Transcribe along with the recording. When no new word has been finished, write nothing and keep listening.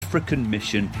African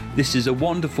mission. This is a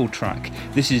wonderful track.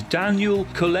 This is Daniel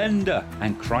Kolenda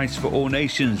and Christ for All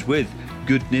Nations with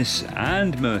Goodness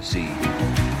and Mercy.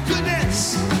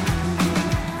 Goodness,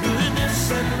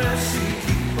 goodness and mercy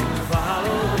keep on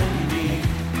following me,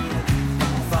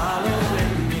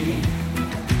 following me,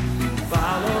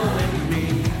 following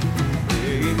me.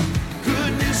 Hey.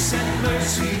 Goodness and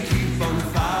mercy keep on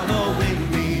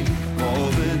following me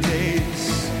all the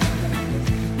days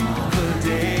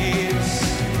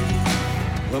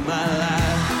of my life.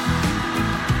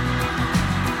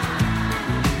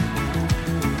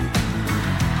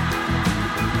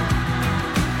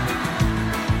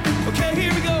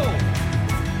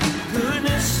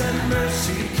 And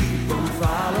mercy keep on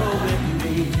following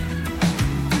me,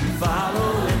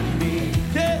 following me,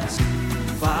 yes,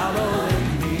 following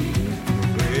me.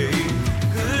 Hey.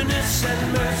 Goodness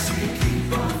and mercy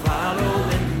keep on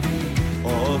following me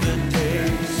all the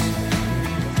days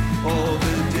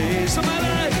of my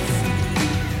life,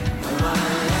 of my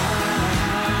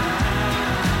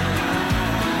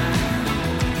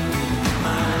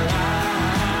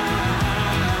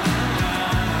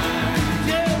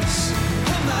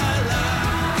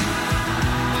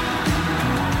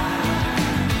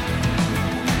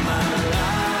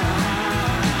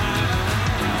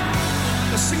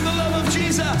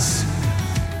Jesus,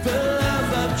 the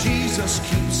love of Jesus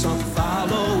keeps on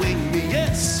following me,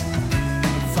 yes,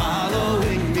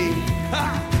 following me,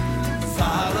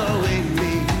 following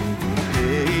me.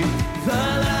 Hey. The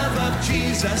love of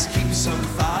Jesus keeps on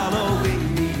following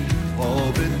me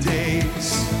all the days,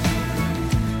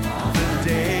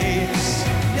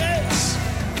 yes,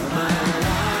 of my life.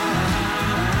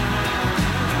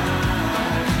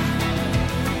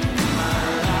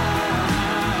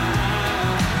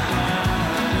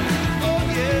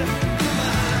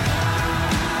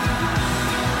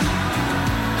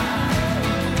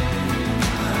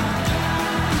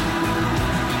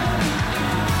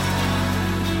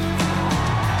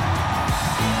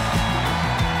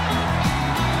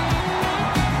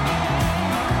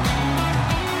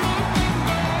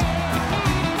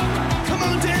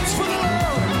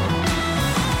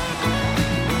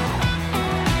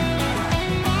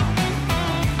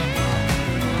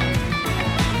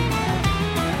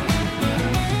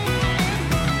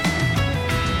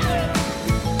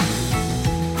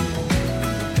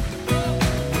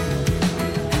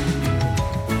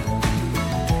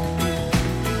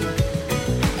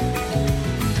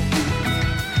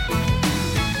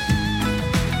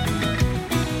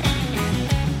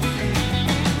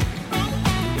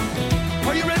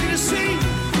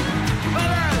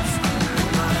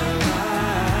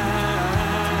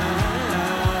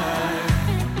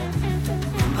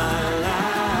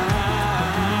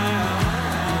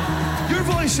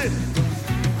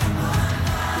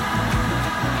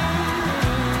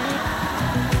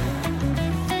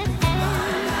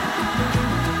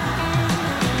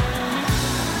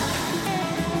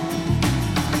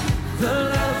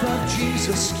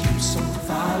 Jesus keeps on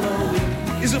following.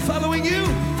 Is it following you?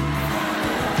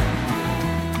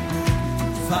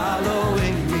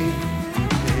 Following me.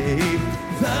 Hey.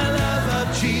 The love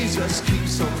of Jesus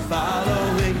keeps on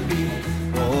following me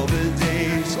all the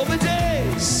days,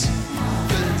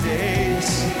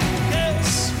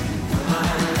 yes, of my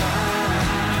life.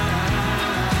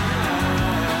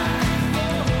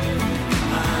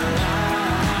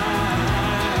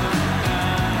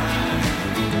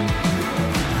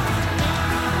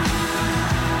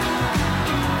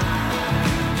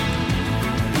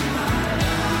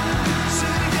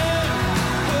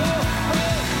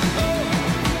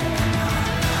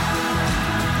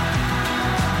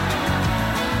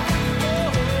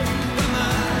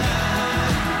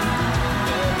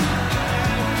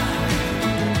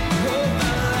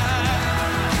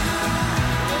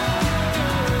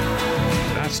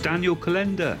 Daniel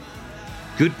Kolenda,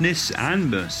 Goodness and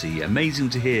Mercy. Amazing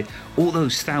to hear all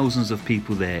those thousands of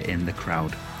people there in the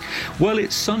crowd. Well,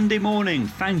 it's Sunday morning.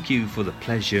 Thank you for the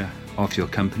pleasure of your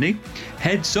company.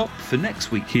 Heads up for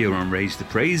next week here on Raise the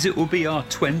Praise. It will be our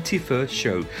 21st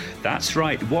show. That's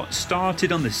right, what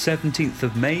started on the 17th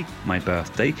of May, my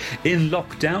birthday, in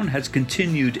lockdown has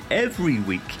continued every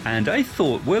week, and I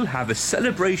thought we'll have a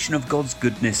celebration of God's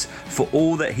goodness for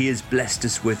all that he has blessed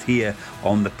us with here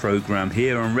on the programme,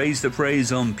 here on Raise the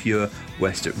Praise on Pure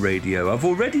West Radio. I've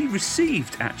already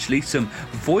received actually some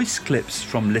voice clips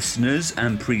from listeners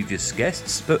and previous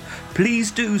guests, but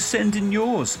please do send in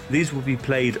yours. These will be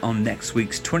played on next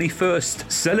week's 21st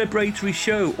celebratory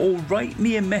show, or write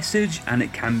me a message and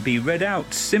it can be read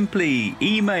out. Simply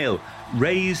email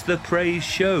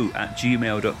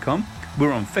raisethepraiseshow@gmail.com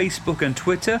We're on Facebook and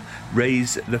Twitter,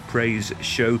 Raise the Praise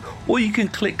Show, or you can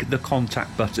click the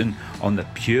contact button on the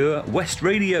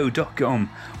purewestradio.com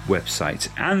website.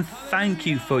 And thank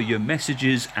you for your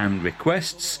messages and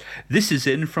requests. This is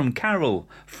in from Carol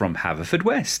from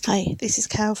Haverfordwest. Hi, this is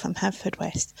Carol from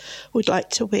Haverfordwest. Would like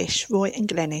to wish Roy and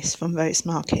Glenys from Rose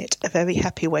Market a very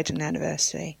happy wedding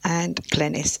anniversary, and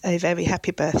Glenys a very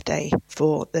happy birthday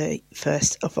for the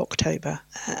 1st of October.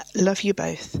 Love you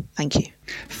both. Thank you.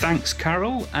 Thanks,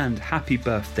 Carol, and happy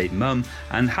birthday, Mum,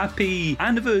 and happy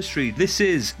anniversary. This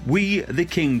is We the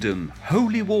Kingdom,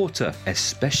 Holy Water,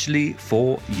 especially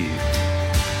for you.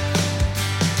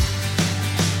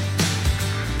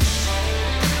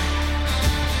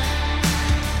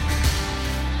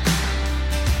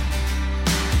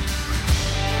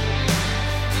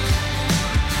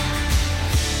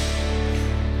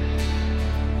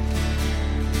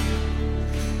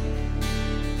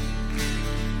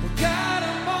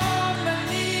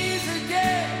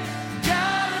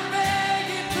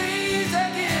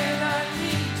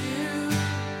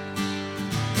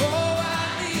 Oh,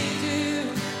 I need you.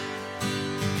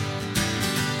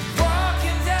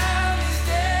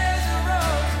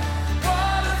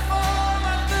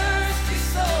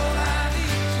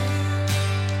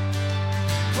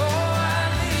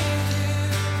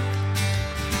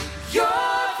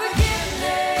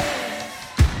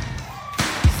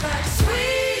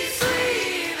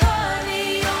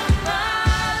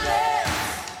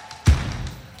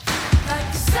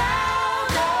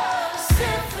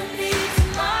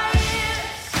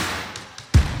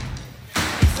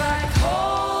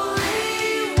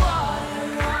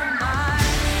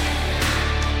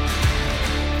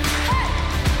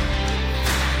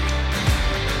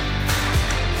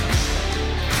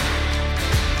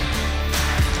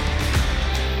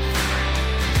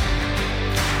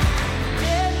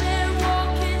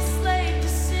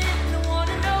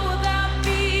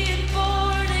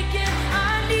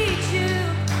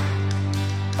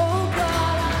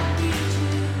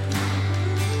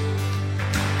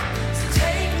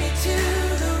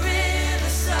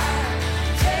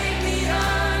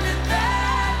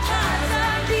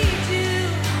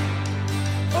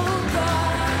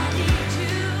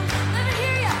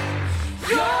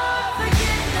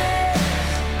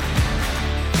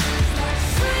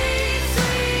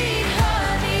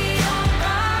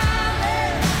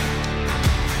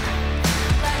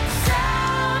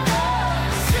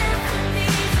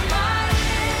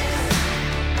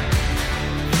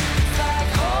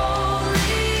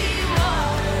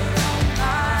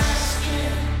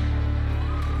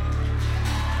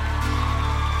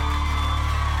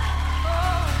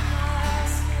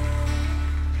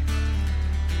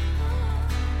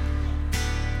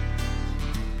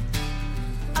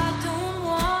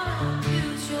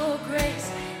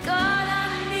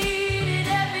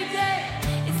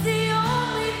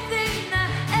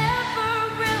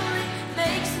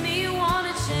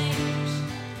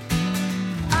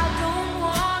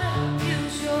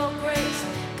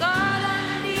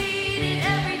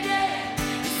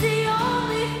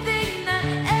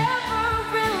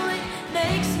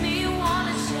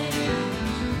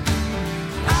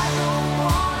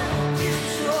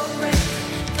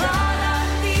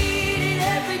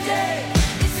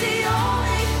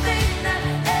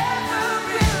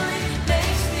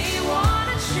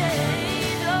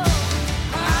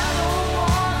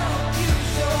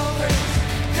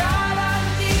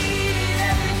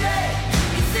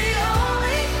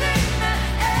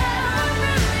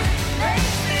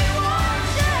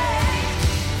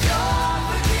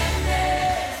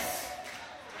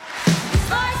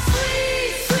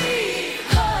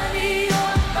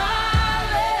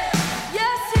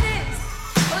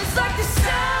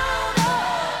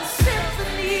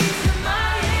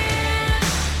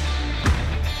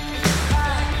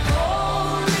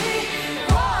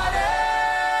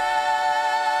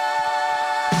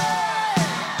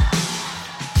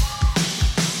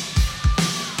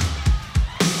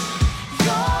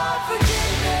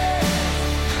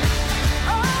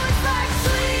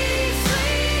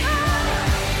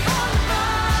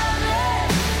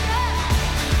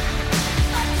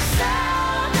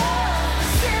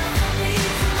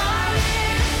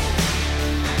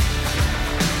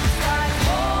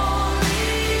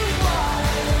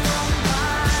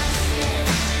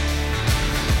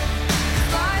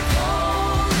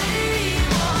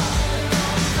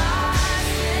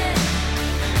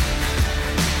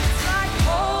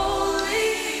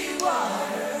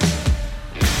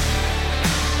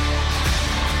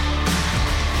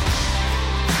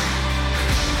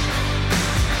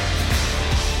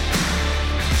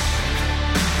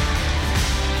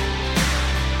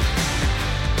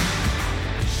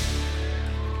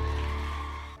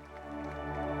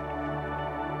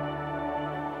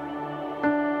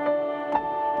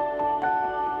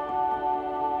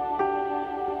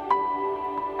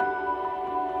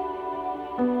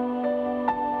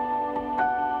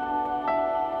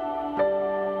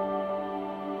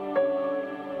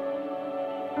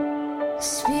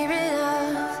 Spirit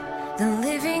of the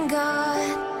living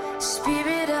God,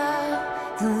 Spirit of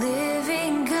the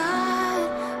living God,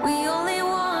 we only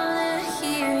want to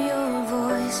hear your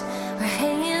voice. We're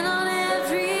hanging on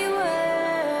every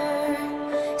word.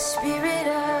 Spirit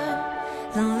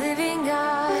of the living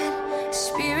God,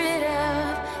 Spirit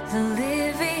of the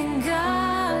living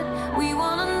God, we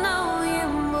want to know you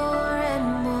more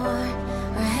and more.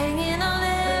 We're hanging on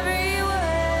every word.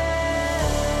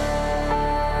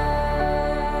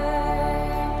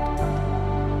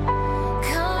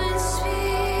 Come and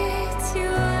speak to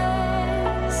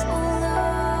us, oh Lord.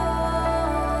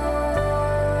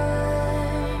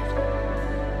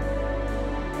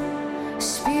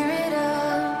 Spirit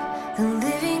of the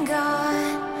living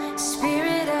God,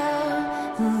 Spirit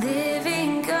of the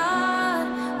living God,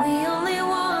 we only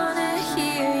want to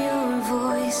hear your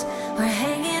voice. We're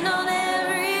hanging on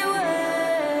every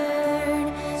word.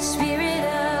 Spirit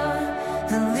of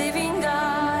the living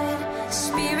God,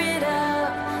 Spirit of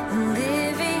the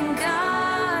living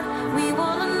God, we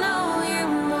want to know you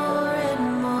more and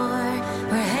more.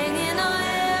 We're hanging on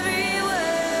every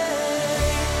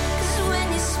word. 'Cause when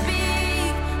you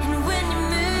speak and when you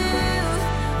move,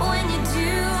 when you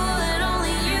do what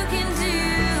only you can do,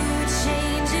 it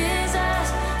changes us,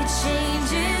 it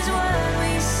changes what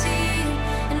we see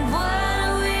and what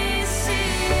we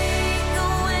see.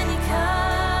 Oh, when you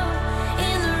come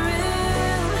in the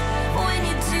room, when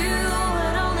you do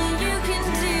what only you can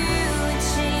do, it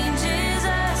changes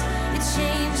us, it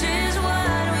changes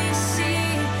what we see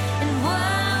and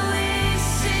what we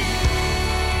see.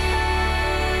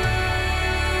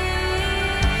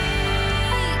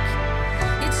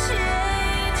 You're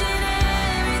changing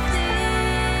everything.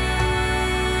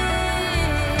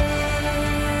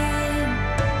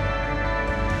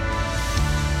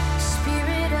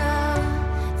 Spirit of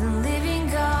the living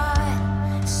God,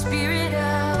 Spirit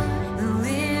of the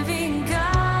living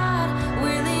God,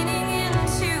 we're leaning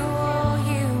into all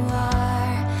you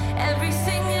are.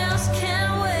 Everything else can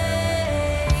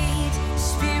wait.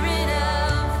 Spirit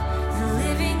of the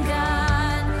living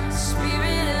God,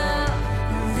 Spirit of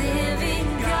the living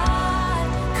God,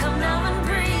 come now and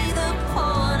breathe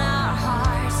upon our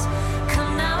hearts.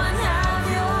 Come now and have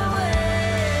your way.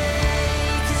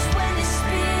 'Cause when you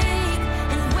speak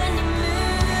and when you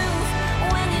move,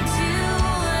 when you do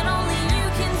what only you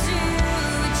can do,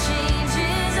 it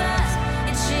changes us,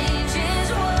 it changes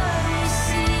what we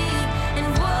see and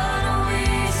what we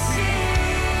see.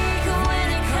 When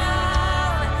you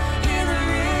come in the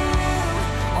room,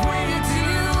 when you do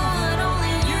what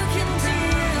only you can do,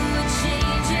 it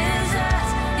changes us,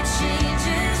 it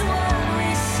changes what we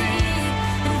see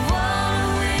and what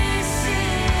we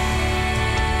see.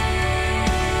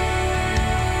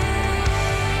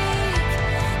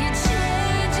 You're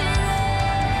changing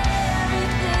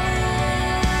everything.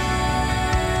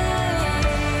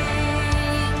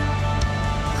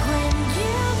 When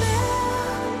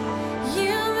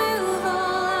you move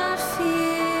all our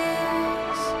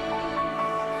fears.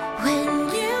 When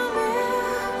you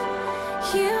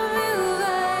move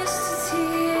us to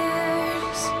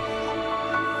tears.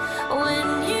 When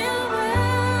you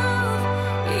move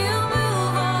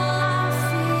all our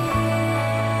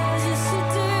fears. Yes, you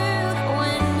do.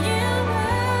 When you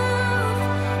move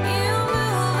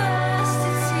us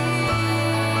to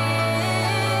tears.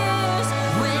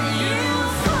 When you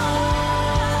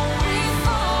fall, we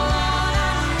fall on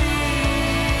our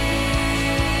knees.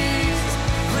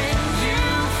 When you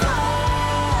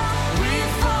fall, we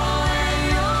fall at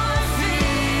your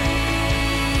feet.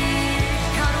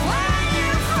 God, when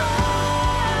you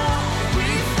fall, we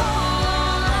fall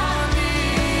on our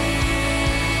knees.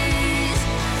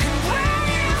 And when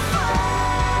you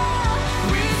fall,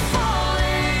 we fall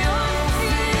at your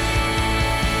feet.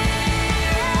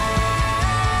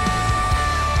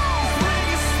 When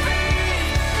you speak,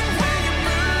 when you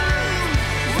move,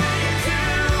 when you do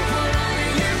what only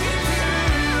you can do,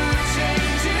 it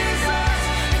changes us,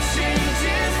 it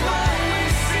changes what we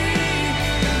see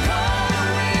and what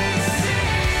we see.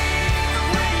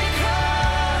 When you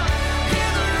come in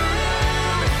the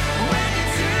room, when you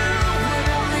do what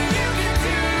only you can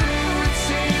do, it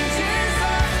changes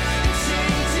us, it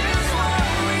changes what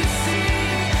we see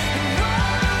and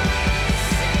what we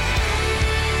see.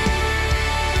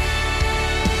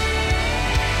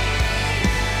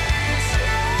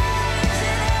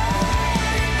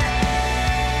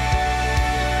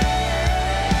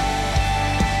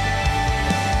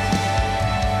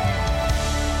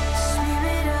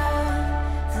 Spirit of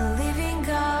the living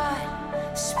God,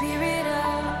 Spirit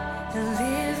of the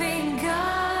living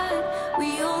God, we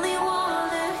only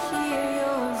want to hear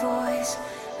your voice.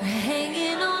 We're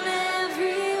hanging on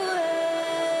every word.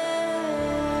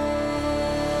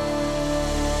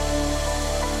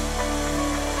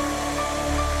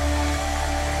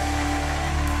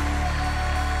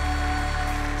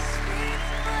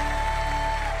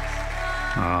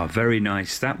 Ah, very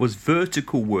nice. That was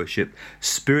Vertical Worship,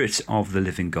 Spirit of the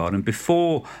Living God. And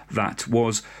before that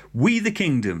was We the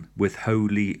Kingdom with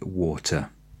Holy Water.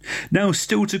 Now,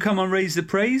 still to come on Raise the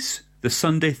Praise, the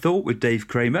Sunday Thought with Dave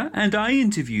Kramer, and I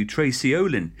interview Tracy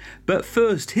Olin. But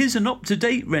first, here's an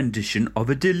up-to-date rendition of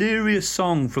a delirious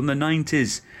song from the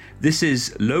 90s. This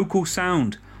is Local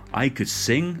Sound, I Could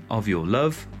Sing of Your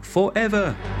Love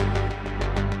Forever.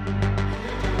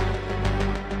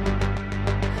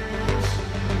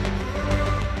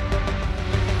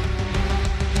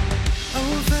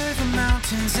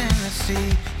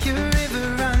 Your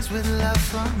river runs with love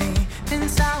for me,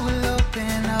 and I will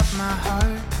open up my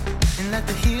heart and let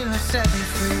the healer set me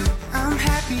free. I'm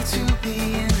happy to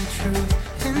be in the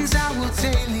truth, and I will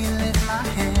daily lift my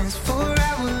hands, for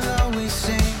I will always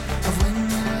sing of when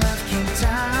your love came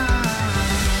down.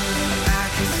 I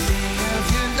can sing of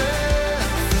your love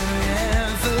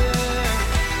forever.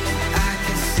 I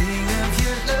can sing of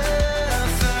your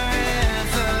love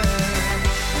forever.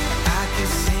 I can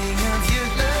sing of your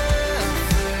love.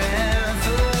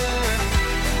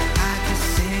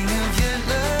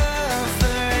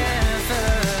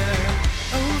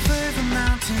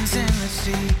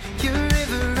 Your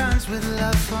river runs with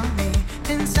love for me,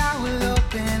 and I will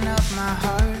open up my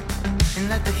heart and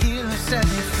let the healer set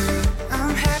me free.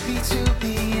 I'm happy to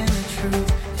be in the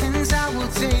truth, and I will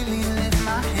daily lift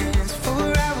my hands,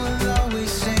 for I will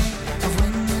always sing of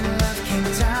when your love came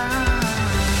down.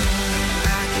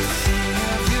 I can sing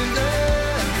of your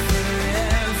love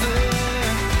forever.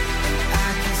 I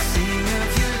can sing of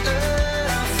your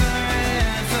love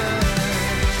forever.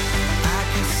 I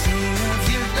can sing of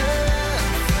your love.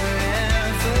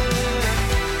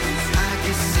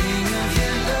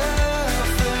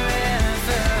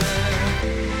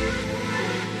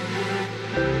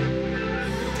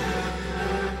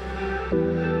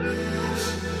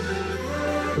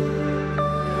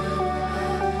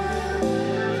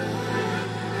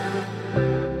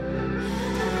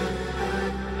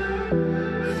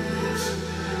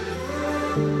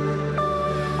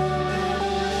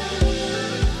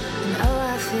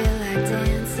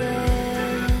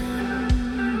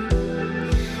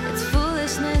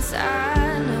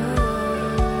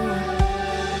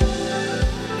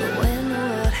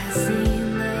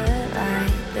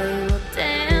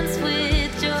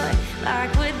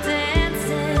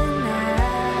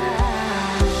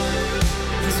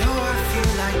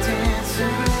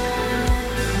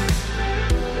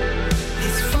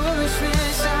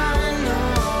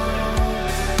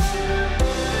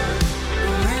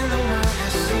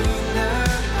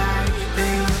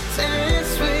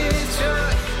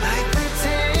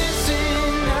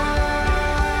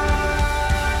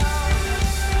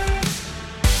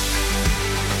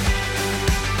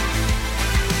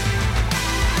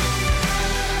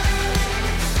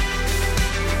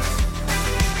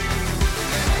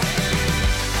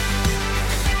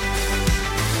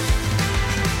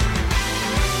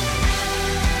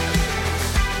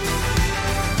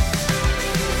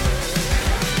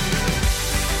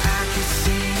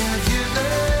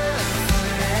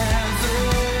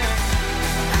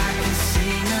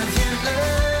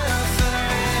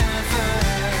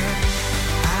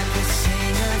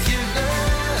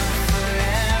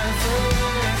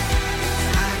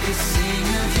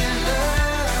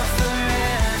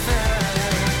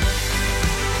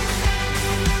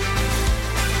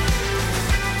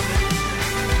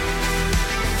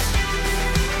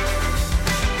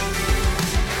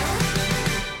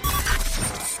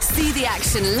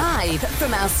 Live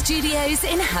from our studios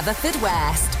in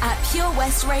Haverfordwest at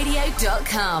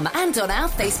purewestradio.com and on our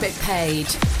Facebook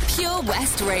page, Pure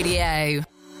West Radio.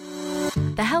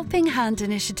 The Helping Hand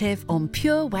Initiative on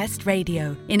Pure West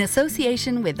Radio in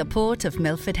association with the Port of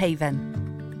Milford Haven.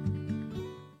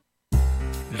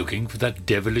 Looking for that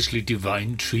devilishly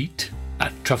divine treat?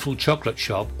 At Truffle Chocolate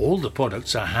Shop, all the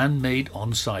products are handmade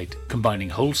on site, combining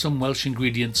wholesome Welsh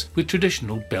ingredients with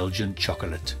traditional Belgian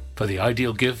chocolate. For the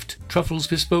ideal gift, Truffle's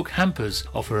bespoke hampers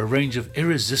offer a range of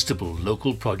irresistible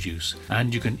local produce,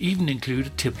 and you can even include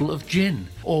a tipple of gin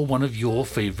or one of your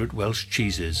favourite Welsh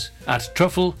cheeses. At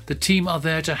Truffle, the team are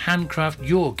there to handcraft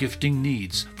your gifting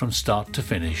needs from start to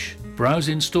finish. Browse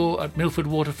in store at Milford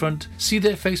Waterfront, see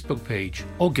their Facebook page,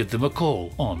 or give them a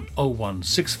call on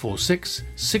 01646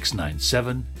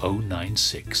 697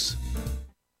 096.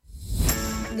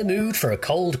 In the mood for a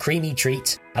cold, creamy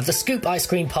treat? At the Scoop Ice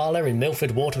Cream Parlour in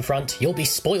Milford Waterfront, you'll be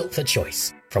spoilt for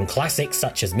choice. From classics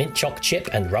such as mint choc chip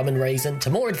and rum and raisin to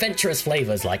more adventurous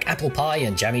flavours like apple pie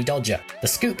and jammy dodger, the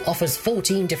Scoop offers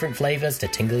 14 different flavours to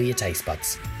tingle your taste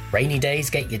buds. Rainy days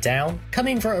get you down? Come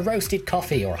in for a roasted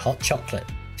coffee or hot chocolate.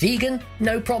 Vegan?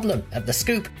 No problem. At The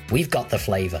Scoop, we've got the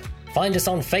flavour. Find us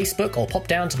on Facebook or pop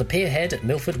down to the Pierhead at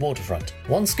Milford Waterfront.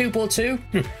 One scoop or two?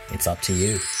 It's up to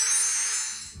you.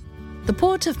 The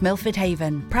Port of Milford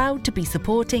Haven, proud to be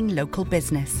supporting local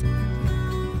business.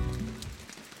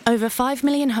 Over 5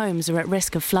 million homes are at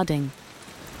risk of flooding,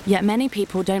 yet many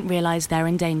people don't realise they're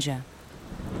in danger.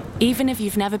 Even if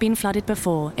you've never been flooded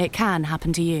before, it can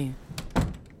happen to you.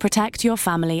 Protect your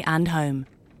family and home.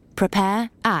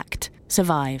 Prepare, act,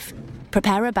 survive.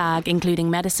 Prepare a bag including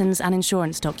medicines and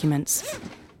insurance documents.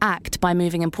 Act by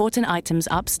moving important items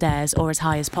upstairs or as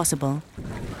high as possible.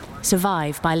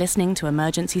 Survive by listening to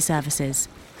emergency services.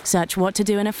 Search what to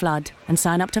do in a flood and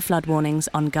sign up to flood warnings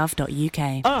on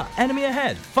gov.uk. Ah, enemy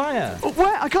ahead. Fire. Oh,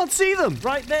 where? I can't see them.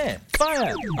 Right there.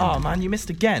 Fire. Oh, man, you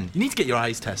missed again. You need to get your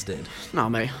eyes tested. Nah,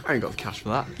 mate, I ain't got the cash for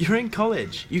that. You're in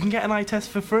college. You can get an eye test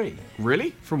for free.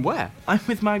 Really? From where? I'm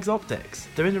with Mags Optics.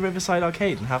 They're in the Riverside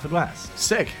Arcade in Haverfordwest.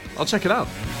 Sick. I'll check it out.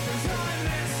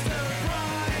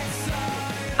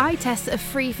 Eye tests are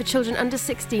free for children under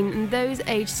 16 and those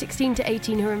aged 16 to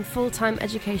 18 who are in full-time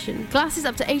education. Glasses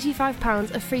up to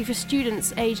 £85 are free for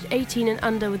students aged 18 and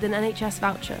under with an NHS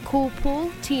voucher. Call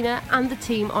Paul, Tina and the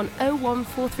team on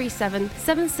 01437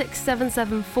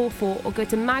 767744 or go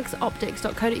to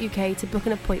magsoptics.co.uk to book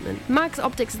an appointment. Mags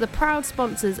Optics are the proud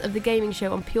sponsors of the gaming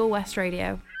show on Pure West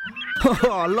Radio.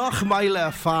 Oh,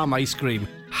 Lochmeyler Farm Ice Cream.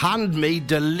 Handmade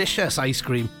delicious ice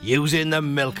cream using the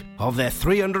milk of their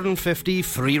 350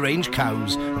 free-range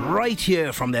cows right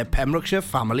here from their Pembrokeshire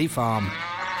family farm.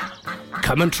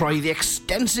 Come and try the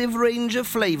extensive range of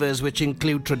flavours which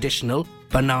include traditional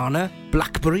banana,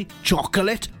 blackberry,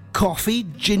 chocolate, coffee,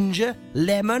 ginger,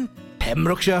 lemon,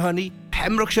 Pembrokeshire honey,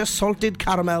 Pembrokeshire salted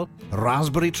caramel,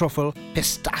 raspberry truffle,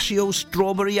 pistachio,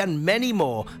 strawberry and many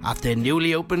more at their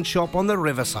newly opened shop on the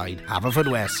Riverside,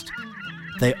 Haverfordwest.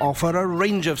 They offer a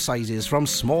range of sizes from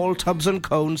small tubs and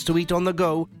cones to eat on the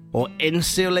go or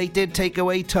insulated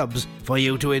takeaway tubs for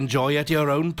you to enjoy at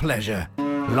your own pleasure.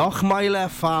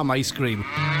 Lochmeyler Farm Ice Cream.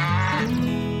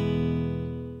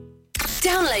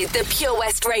 Download the Pure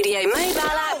West Radio mobile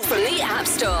app from the App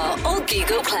Store or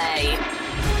Google Play.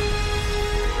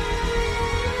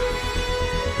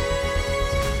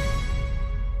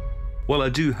 Well, I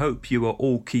do hope you are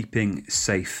all keeping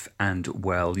safe and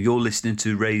well. You're listening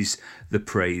to Raise the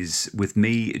Praise with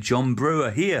me, Jon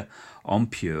Brewer, here on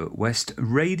Pure West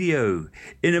Radio.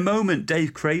 In a moment,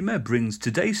 Dave Kramer brings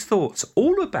today's thoughts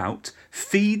all about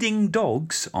feeding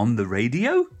dogs on the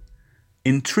radio.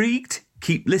 Intrigued?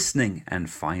 Keep listening and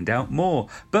find out more.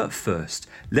 But first,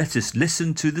 let us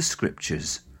listen to the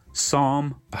scriptures.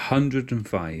 Psalm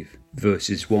 105,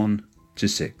 verses 1 to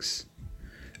 6.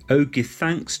 O give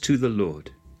thanks to the Lord,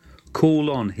 call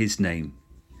on his name,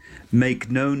 make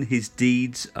known his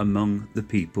deeds among the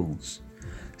peoples.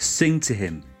 Sing to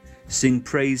him, sing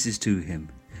praises to him,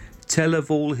 tell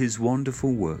of all his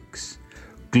wonderful works,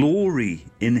 glory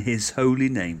in his holy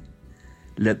name.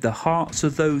 Let the hearts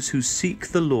of those who seek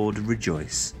the Lord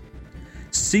rejoice.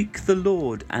 Seek the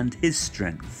Lord and his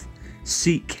strength,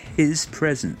 seek his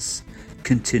presence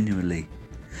continually.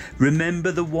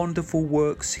 Remember the wonderful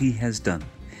works he has done,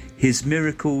 his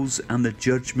miracles and the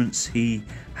judgments he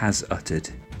has uttered.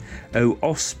 O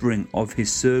offspring of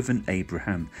his servant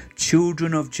Abraham,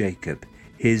 children of Jacob,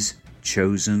 his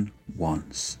chosen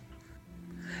ones.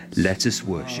 Let us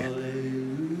worship. Hallelujah.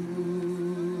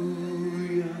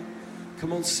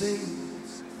 Come on, sing.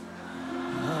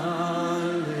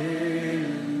 Hallelujah.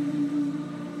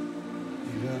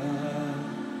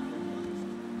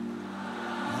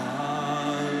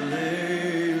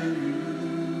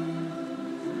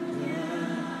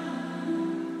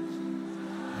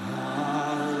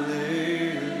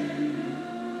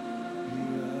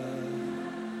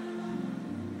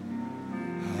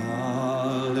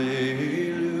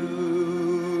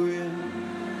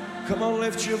 Come on,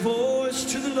 lift your voice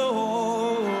to the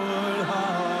Lord.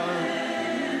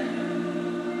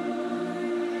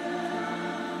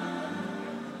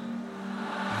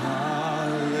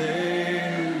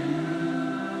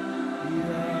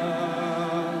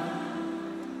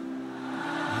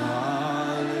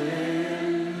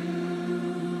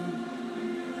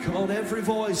 Come on, every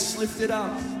voice, lift it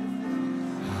up.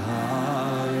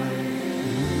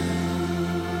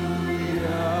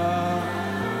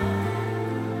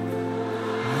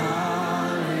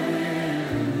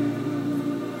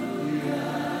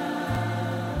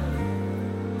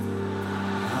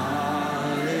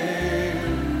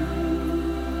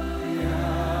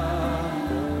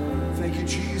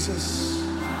 Jesus.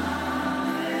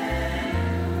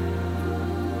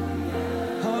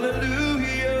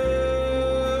 Hallelujah.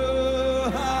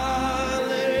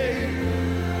 Hallelujah.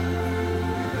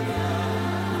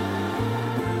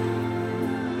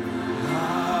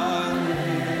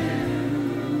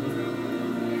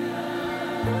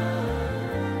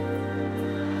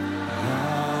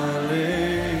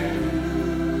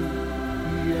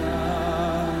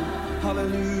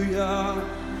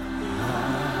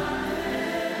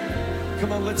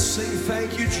 Come on, let's sing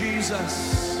thank you,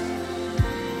 Jesus.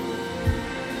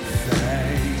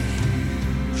 Thank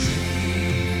you,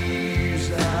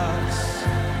 Jesus.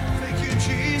 Thank you,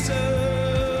 Jesus.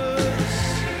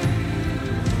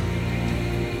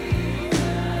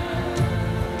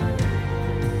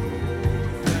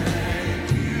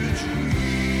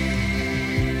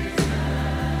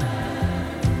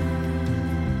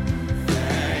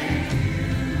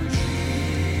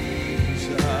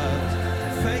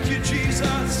 Jesus, thank you,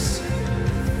 Jesus,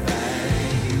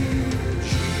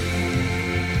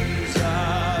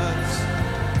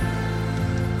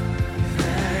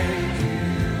 thank you,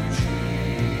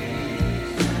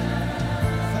 Jesus,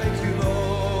 thank you,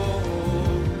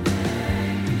 Lord,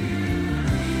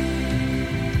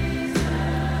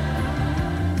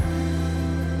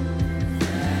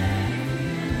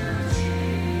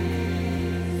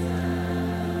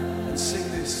 and sing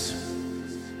this.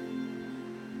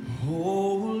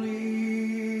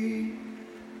 Holy,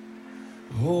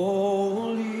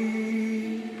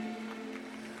 holy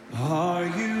are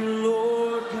you,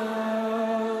 Lord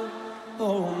God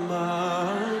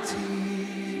Almighty.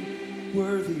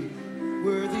 Worthy,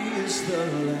 worthy is the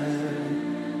Lamb.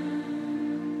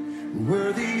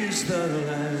 Worthy is the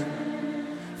Lamb.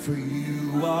 For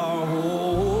you are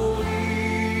holy.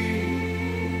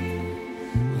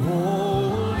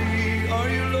 Holy are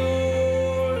you,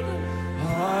 Lord.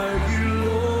 Are you,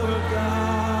 Lord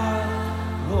God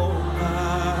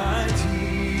Almighty?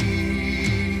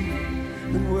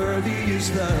 And worthy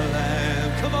is the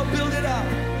Lamb. Come on, build it up.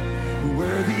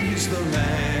 Worthy is the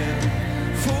Lamb.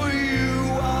 For you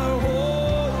are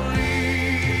holy.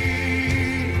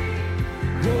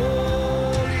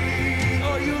 Holy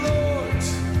are you, Lord.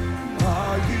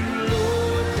 Are you,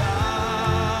 Lord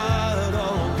God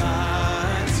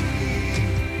Almighty?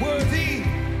 Worthy,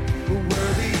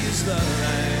 worthy is the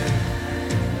Lamb.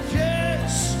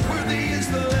 Yes, worthy is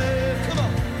the Lamb. Come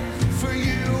on. For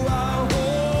you are holy.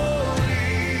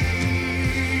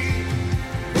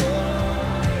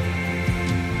 Holy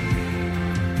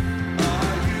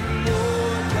are you,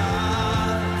 Lord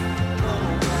God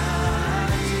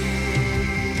Almighty.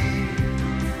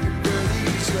 Worthy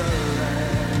is the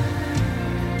Lamb.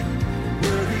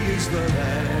 Worthy is the Lamb.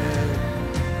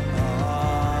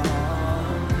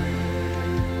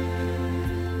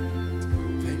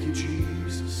 Thank you,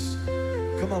 Jesus.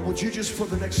 Come on, would you just for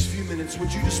the next few minutes,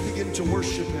 would you just begin to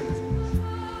worship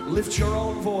Him? Lift your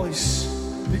own voice.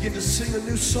 Begin to sing a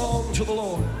new song to the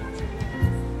Lord.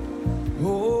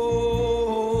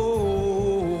 Oh,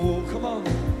 come on.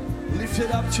 Lift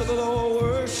it up to the Lord.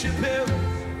 Worship Him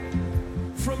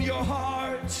from your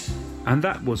heart. And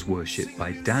that was worship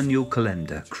by Daniel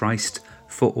Calendar, Christ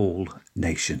for All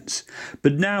Nations.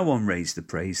 But now on Raise the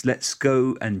Praise, let's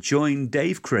go and join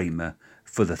Dave Kramer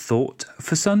for the Thought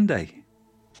for Sunday.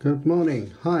 Good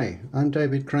morning. Hi, I'm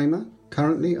David Kramer.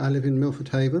 Currently, I live in Milford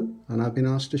Haven, and I've been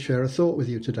asked to share a thought with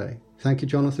you today. Thank you,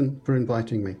 Jonathan, for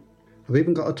inviting me. I've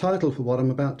even got a title for what I'm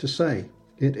about to say.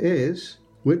 It is,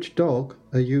 which dog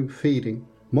are you feeding?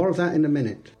 More of that in a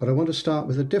minute, but I want to start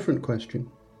with a different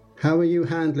question. How are you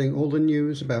handling all the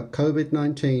news about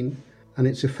COVID-19 and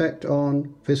its effect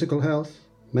on physical health,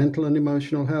 mental and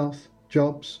emotional health,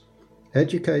 jobs,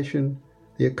 education,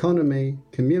 the economy,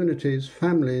 communities,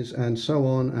 families, and so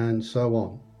on and so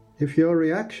on? If your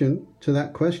reaction to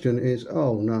that question is,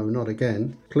 oh no, not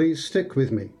again, please stick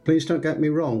with me. Please don't get me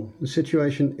wrong. The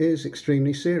situation is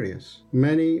extremely serious.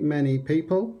 Many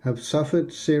people have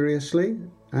suffered seriously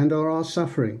and or are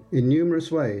suffering in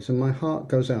numerous ways, and my heart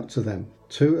goes out to them.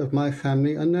 2 of my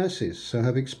family are nurses, so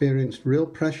have experienced real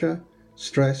pressure,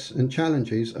 stress and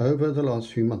challenges over the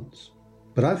last few months.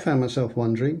 But I've found myself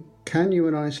wondering, can you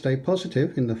and I stay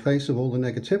positive in the face of all the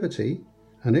negativity?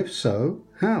 And if so,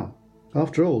 how?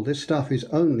 After all, this stuff is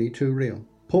only too real.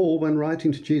 Paul, when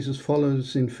writing to Jesus'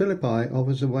 followers in Philippi,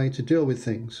 offers a way to deal with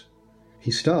things.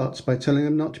 He starts by telling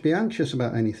them not to be anxious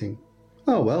about anything.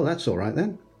 Oh, well, that's all right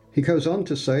then. He goes on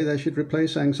to say they should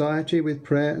replace anxiety with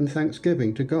prayer and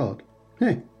thanksgiving to God.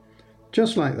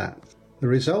 Just like that. The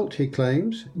result, he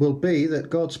claims, will be that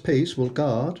God's peace will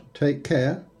guard, take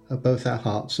care of both our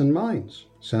hearts and minds.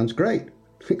 Sounds great.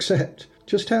 Except,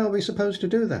 just how are we supposed to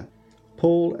do that?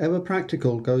 Paul, ever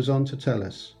practical, goes on to tell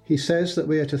us. He says that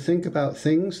we are to think about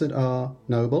things that are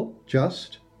noble,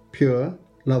 just, pure,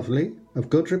 lovely, of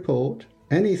good report,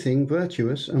 anything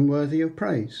virtuous and worthy of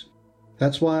praise.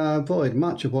 That's why I avoid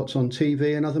much of what's on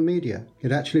TV and other media.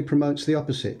 It actually promotes the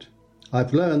opposite.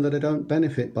 I've learned that I don't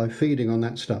benefit by feeding on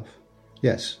that stuff.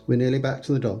 Yes, we're nearly back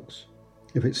to the dogs.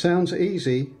 If it sounds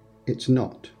easy, it's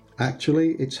not.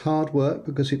 Actually, it's hard work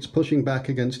because it's pushing back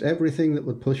against everything that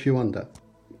would push you under.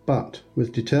 But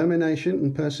with determination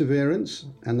and perseverance,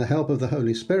 and the help of the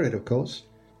Holy Spirit, of course,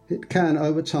 it can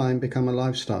over time become a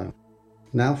lifestyle.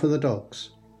 Now for the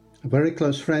dogs. A very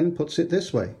close friend puts it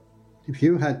this way: if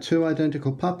you had two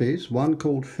identical puppies, one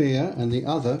called Fear and the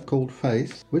other called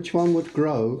Faith, which one would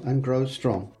grow and grow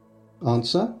strong?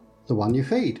 Answer: the one you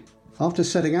feed. After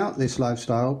setting out this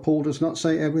lifestyle, Paul does not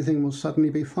say everything will suddenly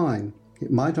be fine.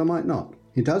 It might or might not.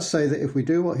 He does say that if we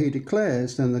do what he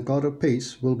declares, then the God of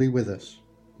peace will be with us.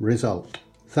 Result: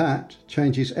 that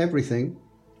changes everything,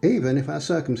 even if our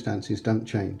circumstances don't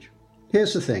change.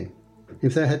 Here's the thing.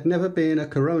 If there had never been a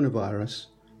coronavirus,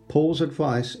 Paul's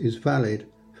advice is valid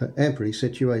for every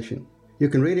situation. You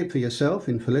can read it for yourself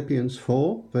in Philippians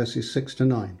 4, verses 6 to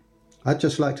 9. I'd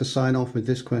just like to sign off with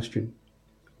this question.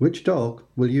 Which dog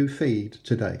will you feed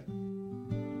today?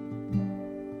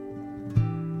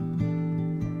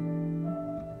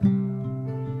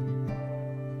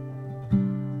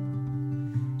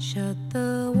 Shut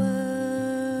the world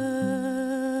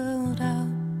out.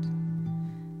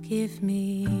 Give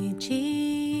me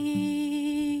Jesus.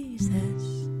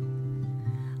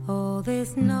 All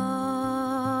this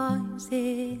noise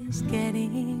is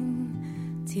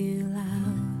getting too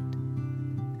loud.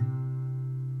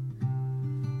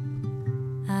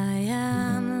 I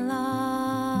am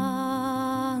longing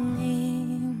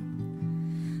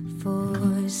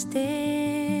for stillness,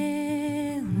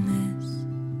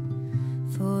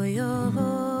 for your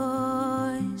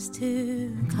voice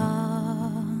to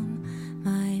calm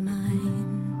my mind.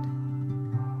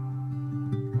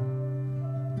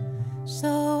 So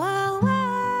I'll wait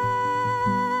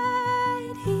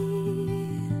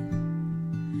here,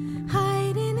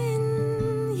 hiding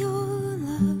in your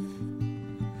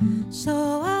love.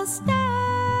 So I'll stay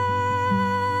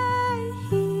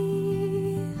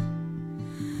here,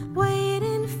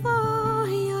 waiting for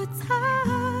your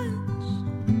touch,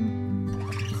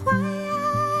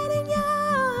 quiet in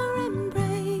your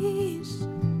embrace.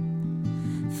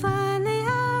 Finally I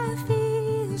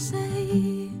feel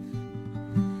safe.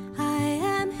 I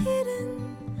am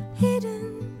hidden, hidden,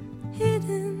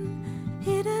 hidden,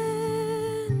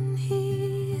 hidden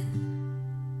here.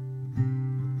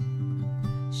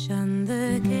 Shun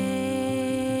the chaos,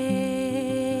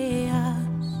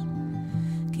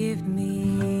 give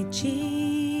me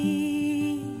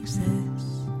Jesus.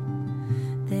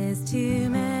 There's too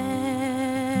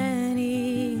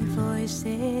many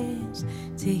voices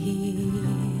to hear.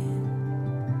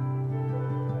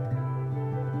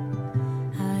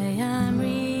 I am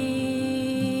reaching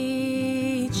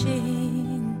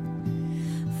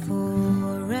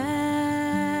for refuge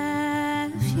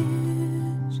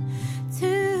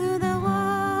to the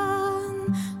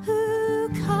one who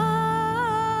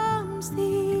calms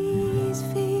these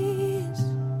fears.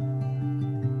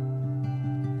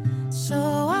 So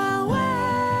I'll wait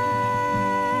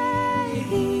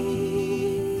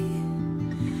here,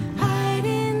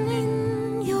 hiding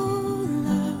in your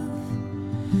love.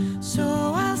 So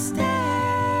I'll stay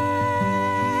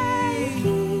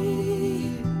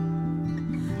here,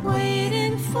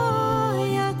 waiting for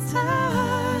your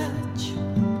touch,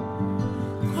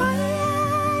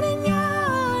 quiet in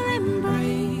your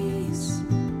embrace.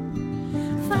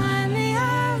 Finally I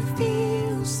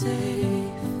feel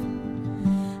safe.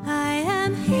 I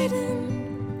am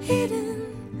hidden, hidden,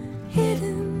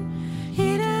 hidden,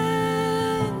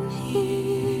 hidden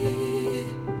here.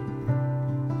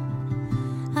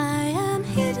 I am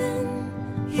hidden,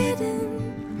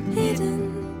 hidden, hidden,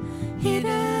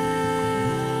 hidden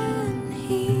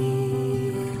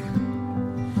here.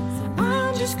 So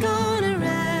I'm just gonna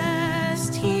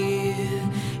rest here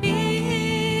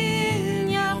in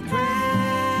your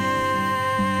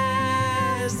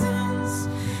presence,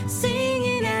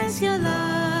 singing as your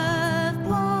love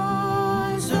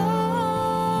pours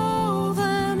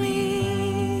over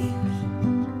me.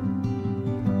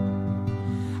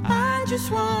 I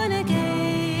just wanna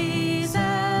gaze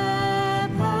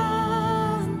upon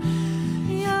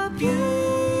your beauty.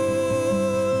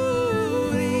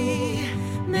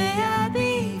 May I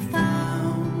be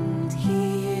found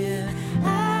here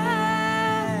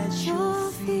at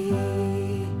your feet.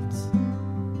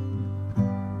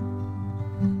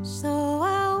 So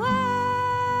I'll wait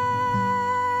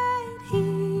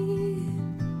here,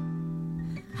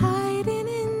 hiding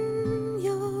in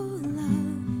your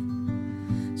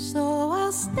love. So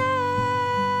I'll stay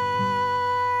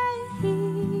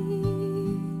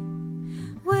here,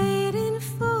 waiting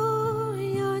for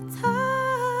your touch.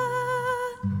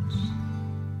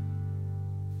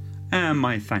 And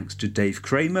my thanks to Dave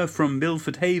Kramer from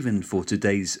Milford Haven for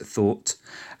today's thought.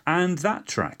 And that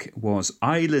track was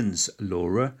Island's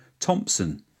Laura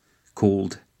Thompson,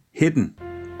 called Hidden.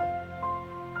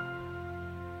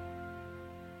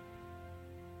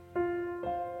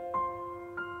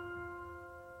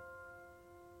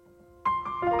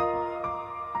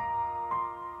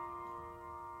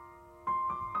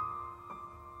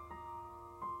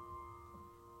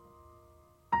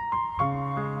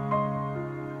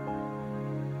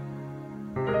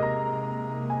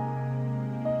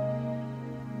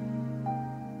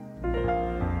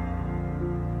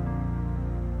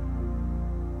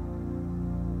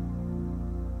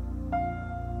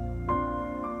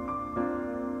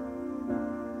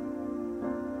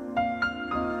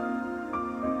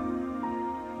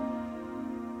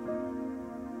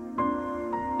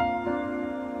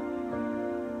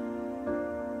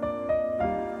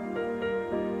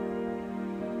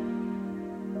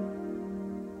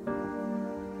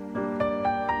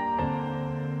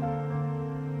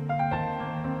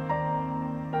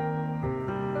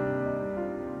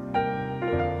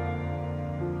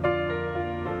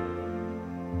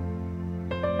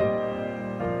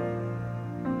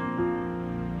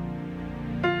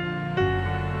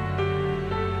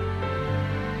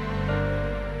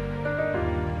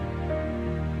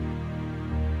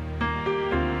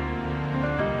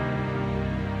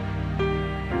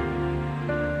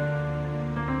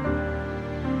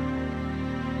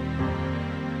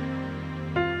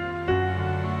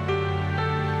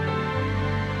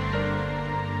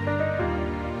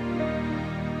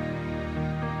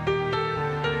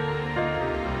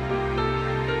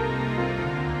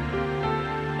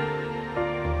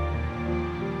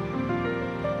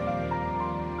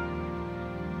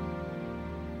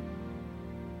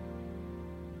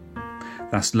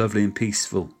 That's lovely and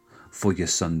peaceful for your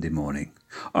Sunday morning.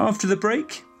 After the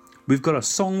break, we've got a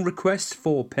song request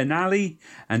for Penally,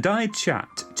 and I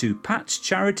chat to Pat's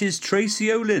Charities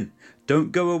Tracy Olin.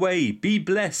 Don't go away, be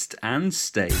blessed and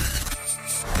stay.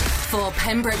 For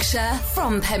Pembrokeshire,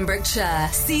 from Pembrokeshire,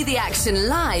 see the action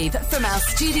live from our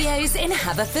studios in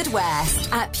Haverfordwest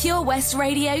at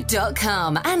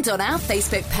purewestradio.com and on our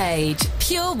Facebook page,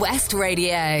 Pure West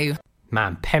Radio.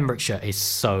 Man, Pembrokeshire is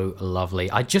so lovely.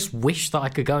 I just wish that I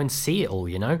could go and see it all,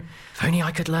 you know? If only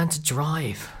I could learn to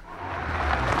drive.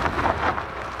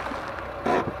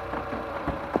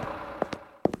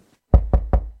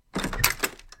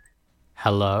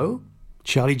 Hello?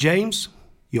 Charlie James,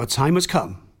 your time has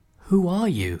come. Who are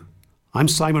you? I'm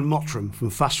Simon Mottram from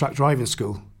Fast Track Driving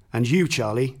School, and you,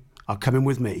 Charlie, are coming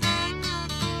with me.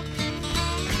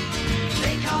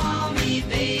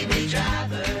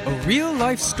 A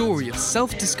real-life story of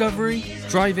self-discovery,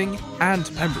 driving and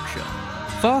Pembrokeshire.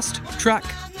 Fast Track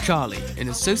Charlie, in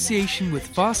association with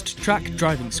Fast Track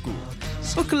Driving School.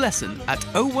 Book a lesson at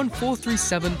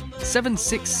 01437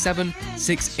 767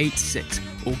 686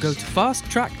 or go to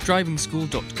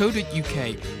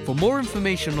fasttrackdrivingschool.co.uk for more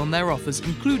information on their offers,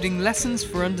 including lessons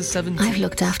for under 17. I've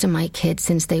looked after my kids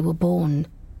since they were born.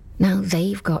 Now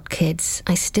they've got kids.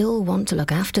 I still want to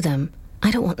look after them. I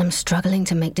don't want them struggling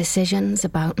to make decisions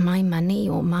about my money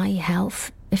or my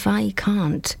health if I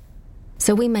can't.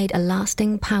 So we made a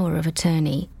lasting power of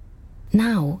attorney.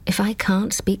 Now, if I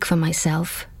can't speak for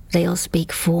myself, they'll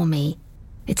speak for me.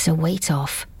 It's a weight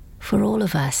off for all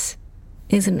of us,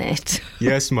 isn't it?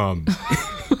 Yes, Mum.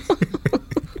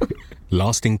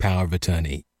 Lasting power of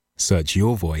attorney. Search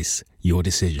your voice, your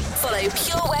decision. Follow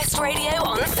Pure West Radio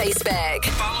on Facebook.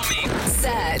 Follow me.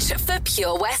 Search for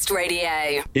Pure West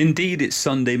Radio. Indeed, it's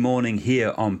Sunday morning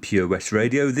here on Pure West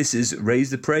Radio. This is Raise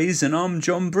the Praise, and I'm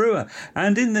Jon Brewer.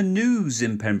 And in the news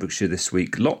in Pembrokeshire this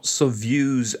week, lots of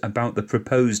views about the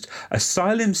proposed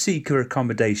asylum seeker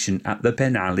accommodation at the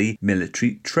Penally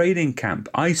military training camp.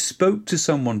 I spoke to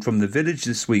someone from the village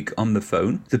this week on the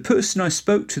phone. The person I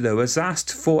spoke to, though, has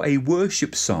asked for a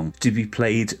worship song to be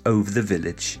played over the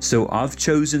village. So I've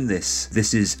chosen this.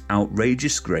 This is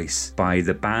Outrageous Grace by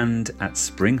the band at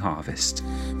Spring Harvest.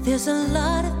 There's a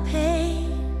lot of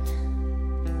pain,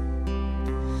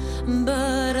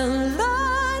 but a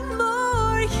lot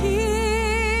more healing.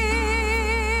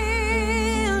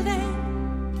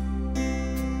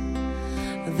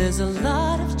 There's a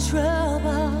lot of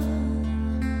trouble,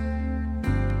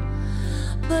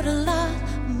 but a lot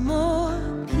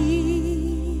more peace.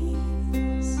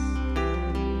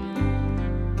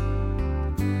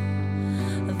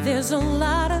 There's a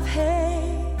lot of hate,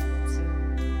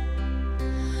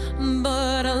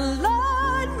 but a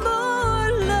lot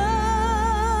more loving.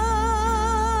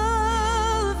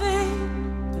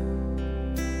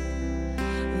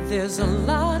 There's a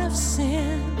lot of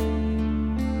sin,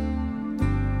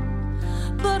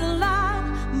 but a lot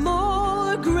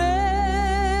more grace.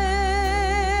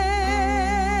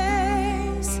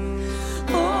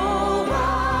 Oh,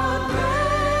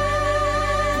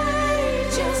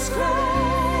 outrageous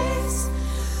grace.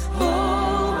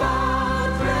 Oh,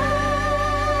 outrageous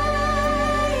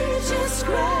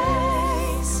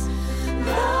grace.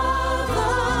 Love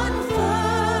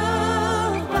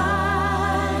unfurled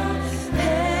by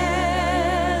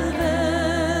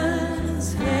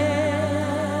heaven's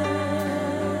hand.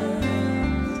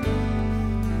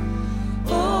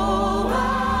 Oh,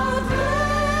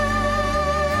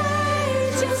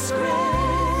 outrageous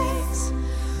grace.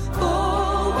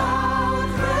 Oh,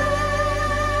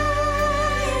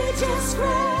 outrageous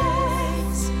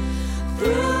grace.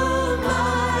 Through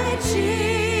my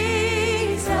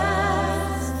Jesus,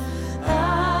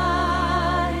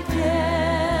 I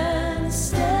can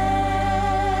stand.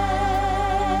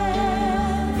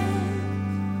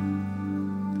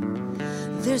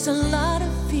 There's a lot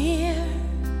of fear,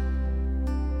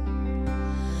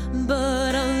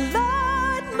 but a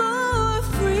lot more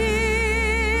freedom.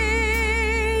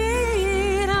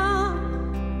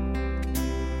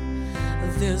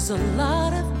 There's a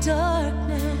lot of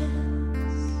darkness,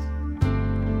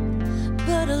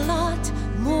 but a lot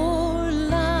more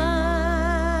light.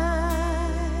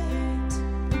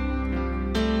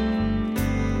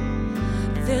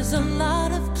 There's a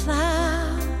lot of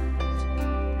cloud,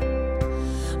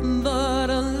 but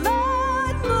a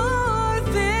lot more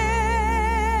vision.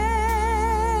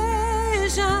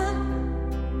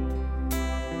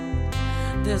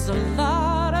 There's a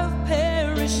lot of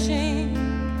perishing,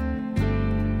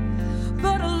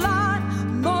 but a lot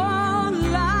more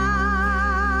life.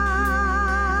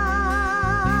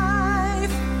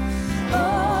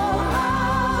 Oh,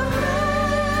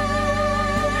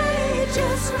 outrageous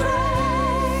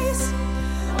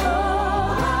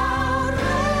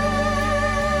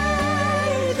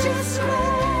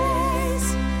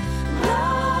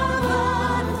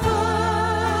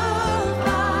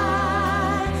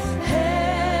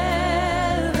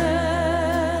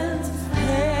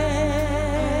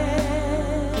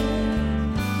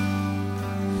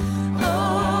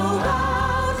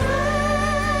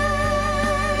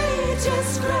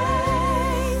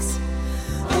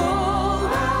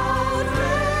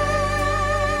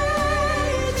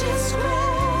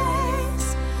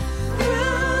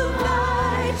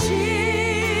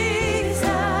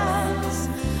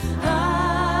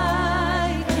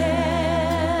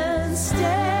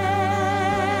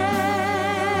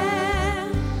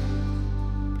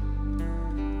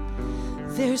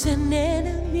There's an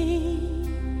enemy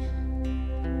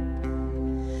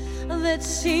that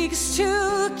seeks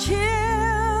to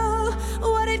kill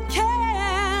what it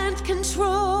can't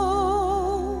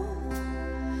control.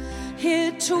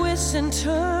 It twists and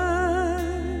turns,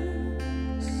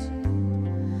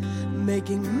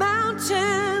 making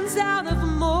mountains out of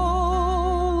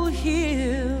molehills.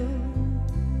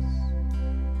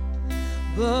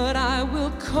 But I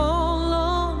will call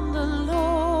on the Lord,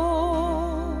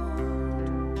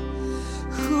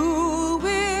 who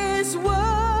is worthy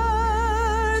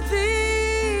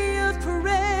of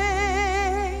praise.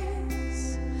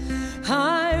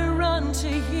 I run to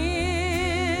Him,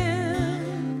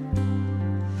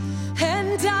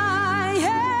 and I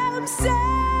am saved.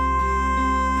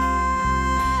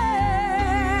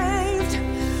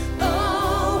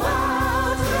 Oh,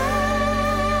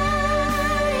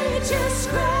 outrageous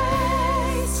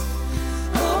grace.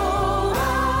 Oh,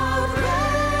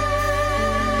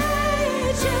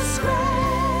 outrageous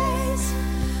grace.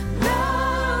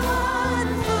 Love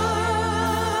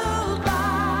unfurled by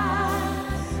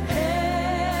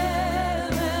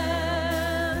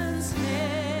heaven's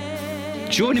name.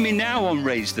 Joining me now on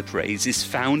Raise the Praise is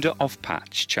founder of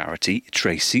Patch Charity,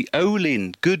 Tracy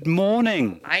Olin. Good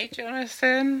morning. Hi,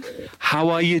 Jonathan. How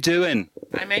are you doing?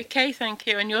 I'm okay, thank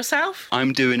you. And yourself?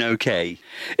 I'm doing okay.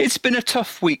 It's been a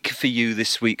tough week for you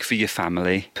this week, for your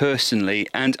family, personally,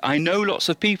 and I know lots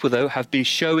of people, though, have been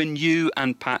showing you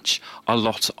and Patch a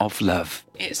lot of love.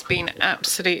 It's been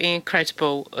absolutely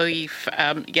incredible. We've,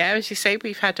 as you say,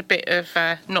 we've had a bit of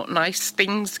not nice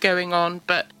things going on,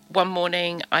 but one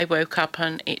morning I woke up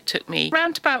and it took me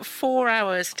around about 4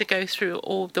 hours to go through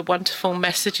all the wonderful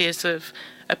messages of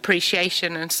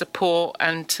appreciation and support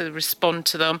and to respond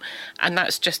to them, and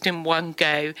that's just in one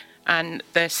go, and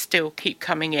they still keep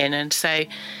coming in. And so,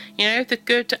 you know, the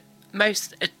good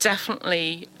most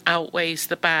definitely outweighs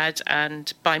the bad,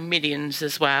 and by millions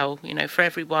as well. You know, for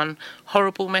every one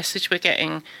horrible message we're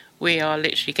getting, we are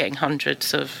literally getting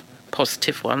hundreds of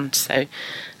positive ones. So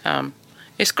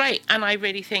it's great, and I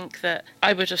really think that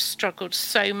I would have struggled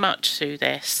so much through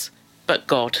this, but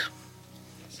God.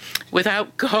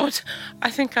 Without God,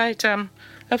 I think I'd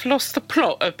have lost the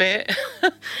plot a bit.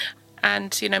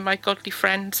 And, you know, my godly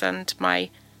friends and my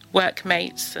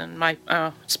workmates and my,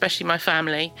 especially my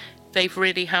family, they've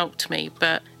really helped me.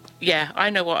 But, yeah, I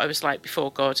know what I was like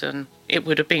before God, and it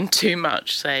would have been too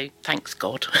much. So thanks,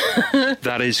 God.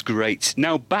 That is great.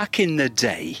 Now, back in the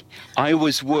day, I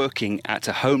was working at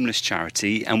a homeless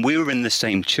charity, and we were in the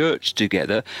same church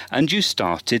together, and you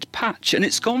started Patch, and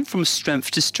it's gone from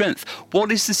strength to strength.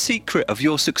 What is the secret of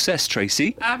your success,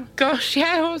 Tracy?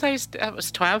 That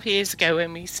was 12 years ago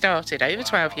when we started, over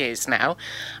 12 years now.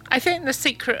 I think the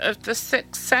secret of the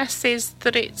success is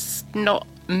that it's not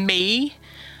me,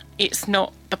 it's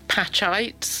not the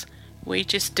Patchites. We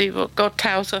just do what God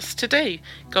tells us to do.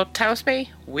 God tells me,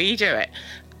 we do it.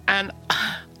 And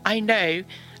I know,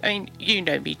 I mean, you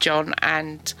know me, John,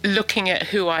 and looking at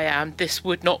who I am, this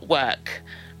would not work.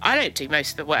 I don't do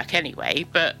most of the work anyway,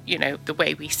 but, you know, the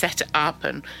way we set it up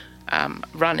and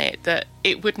run it, that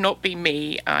it would not be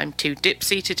me. I'm too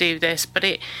dipsy to do this, but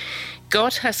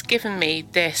God has given me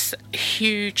this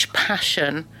huge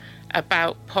passion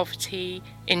about poverty,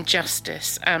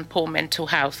 injustice and poor mental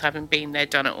health. Having been there,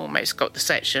 done it, almost got the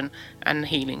section and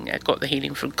healing, got the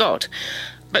healing from God.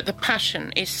 But the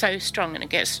passion is so strong, and it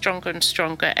gets stronger and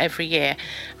stronger every year,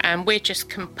 and we're just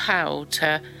compelled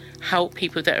to help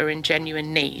people that are in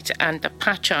genuine need. And the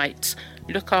Patchites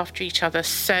look after each other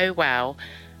so well,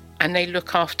 and they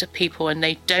look after people, and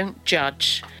they don't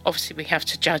judge. Obviously, we have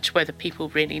to judge whether people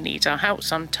really need our help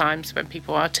sometimes when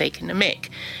people are taking the mick.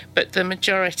 But the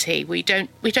majority, we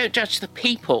don't judge the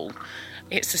people.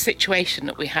 It's the situation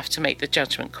that we have to make the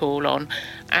judgment call on.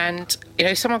 And, you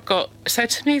know, someone said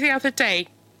to me the other day,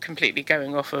 completely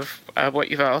going off of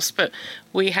what you've asked, but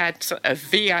we had a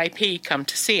VIP come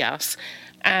to see us,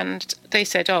 And they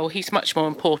said, oh, he's much more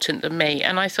important than me.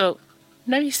 And I thought,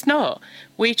 no, he's not.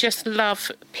 We just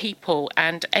love people,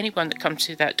 and anyone that comes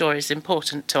through that door is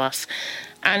important to us.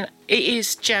 And it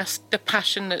is just the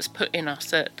passion that's put in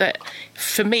us that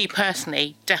for me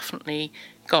personally, definitely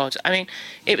God. I mean,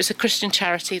 it was a Christian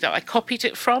charity that I copied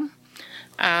it from,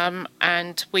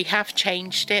 and we have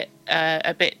changed it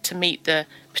a bit to meet the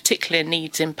particular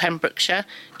needs in Pembrokeshire.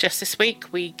 Just this week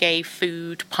we gave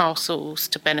food parcels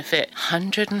to benefit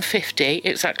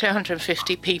exactly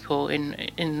 150 people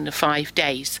in the 5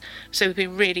 days. So we've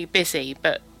been really busy,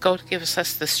 but God gives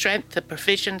us the strength, the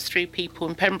provisions through people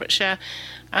in Pembrokeshire,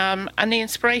 and the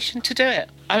inspiration to do it.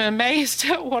 I'm amazed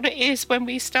at what it is. When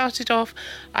we started off,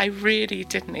 I really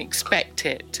didn't expect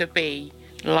it to be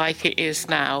like it is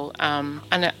now,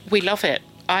 and we love it.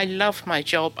 I love my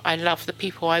job. I love the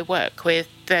people I work with.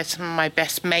 They're some of my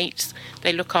best mates.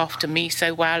 They look after me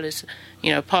so well, as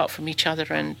you know, apart from each other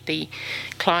and the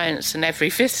clients and every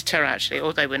visitor, actually,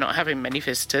 although we're not having many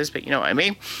visitors, but you know what I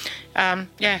mean.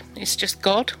 Yeah, it's just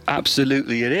God.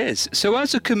 Absolutely it is. So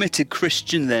as a committed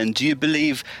Christian then, do you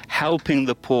believe helping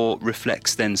the poor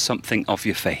reflects then something of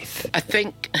your faith? I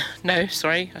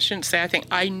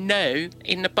know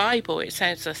in the Bible it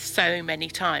says us so many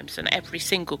times, and every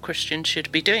single Christian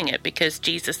should be doing it, because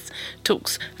Jesus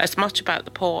talks as much about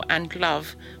the poor and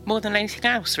love more than anything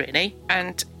else, really.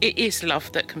 And it is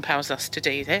love that compels us to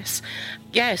do this.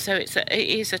 Yeah, so it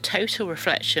is a total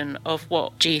reflection of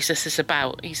what Jesus is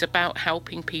about. He's about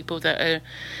helping people that are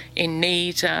in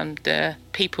need, and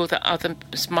people that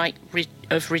others might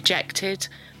have rejected.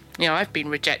 You know, I've been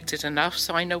rejected enough,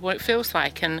 so I know what it feels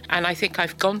like. And I think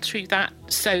I've gone through that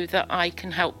so that I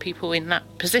can help people in that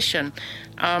position.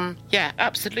 Yeah,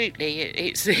 absolutely.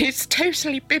 It's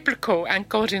totally biblical and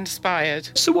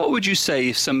God-inspired. So what would you say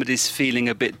if somebody's feeling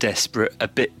a bit desperate, a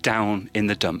bit down in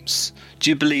the dumps? Do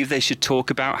you believe they should talk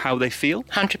about how they feel?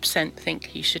 100%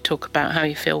 think you should talk about how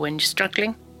you feel when you're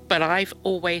struggling. But I've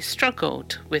always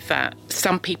struggled with that.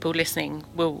 Some people listening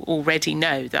will already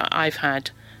know that I've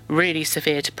had really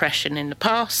severe depression in the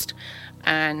past,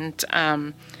 and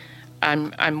I'm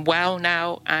well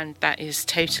now, and that is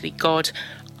totally God.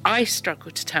 I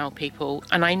struggle to tell people,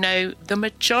 and I know the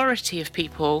majority of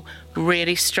people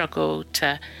really struggle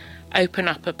to open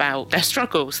up about their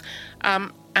struggles,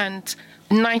 and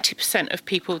 90% of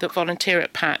people that volunteer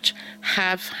at Patch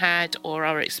have had or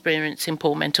are experiencing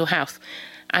poor mental health,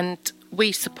 and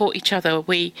we support each other.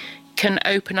 We can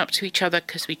open up to each other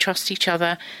because we trust each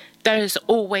other. There is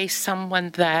always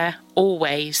someone there,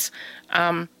 always.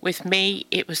 With me,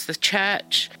 it was the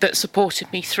church that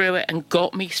supported me through it and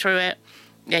got me through it.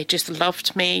 They just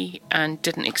loved me and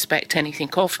didn't expect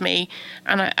anything of me.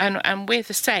 And we're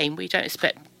the same. We don't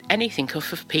expect anything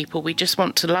of people. We just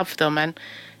want to love them. And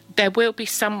there will be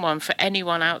someone for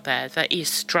anyone out there that is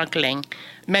struggling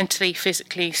mentally,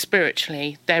 physically,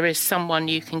 spiritually. There is someone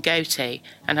you can go to.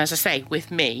 And as I say, with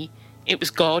me, it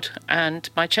was God and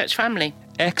my church family.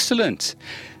 Excellent.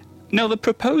 Now, the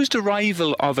proposed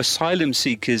arrival of asylum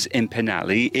seekers in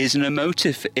Penally is an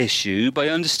emotive issue, but I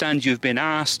understand you've been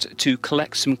asked to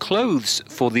collect some clothes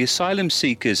for the asylum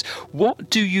seekers.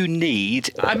 What do you need?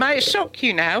 I might shock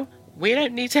you now. We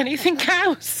don't need anything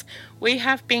else. We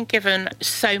have been given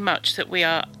so much that we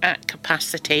are at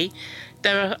capacity.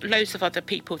 There are loads of other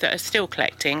people that are still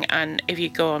collecting, and if you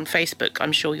go on Facebook,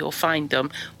 I'm sure you'll find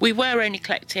them. We were only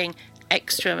collecting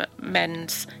extra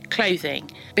men's clothing,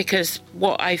 because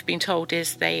what I've been told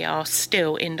is they are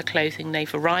still in the clothing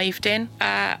they've arrived in.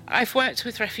 I've worked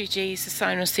with refugees,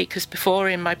 asylum seekers before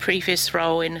in my previous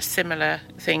role in a similar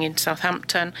thing in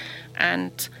Southampton,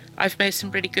 and I've made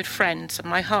some really good friends, and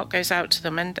my heart goes out to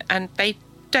them, and they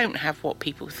don't have what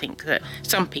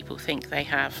some people think they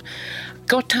have.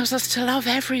 God tells us to love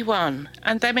everyone,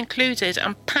 and them included.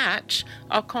 And Patch,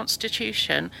 our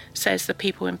constitution, says the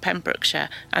people in Pembrokeshire,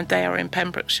 and they are in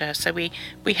Pembrokeshire, so we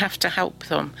have to help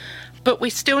them. But we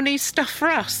still need stuff for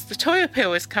us. The toy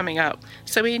appeal is coming up,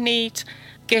 so we need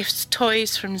gifts,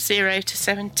 toys from 0 to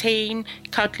 17,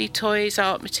 cuddly toys,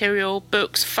 art material,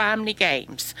 books, family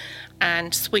games,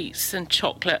 and sweets and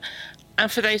chocolate. And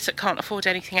for those that can't afford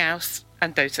anything else,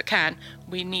 and those that can,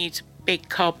 we need big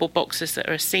cardboard boxes that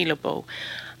are sealable.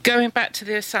 Going back to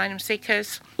the asylum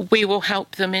seekers, we will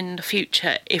help them in the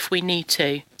future if we need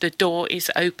to. The door is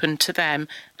open to them,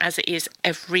 as it is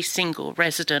every single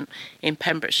resident in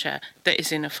Pembrokeshire that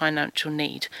is in a financial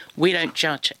need. We don't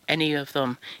judge any of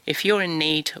them. If you're in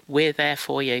need, we're there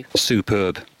for you.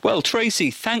 Superb. Well,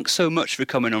 Tracy, thanks so much for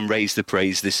coming on Raise the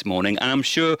Praise this morning. And I'm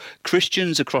sure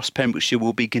Christians across Pembrokeshire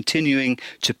will be continuing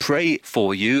to pray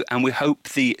for you. And we hope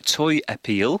the toy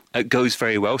appeal goes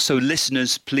very well. So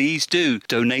listeners, please do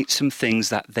donate some things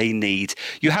that they need.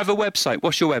 You have a website.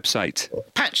 What's your website?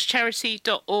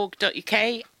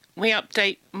 patchcharity.org.uk. We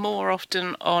update more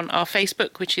often on our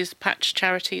Facebook, which is Patch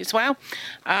Charity as well.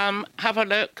 Have a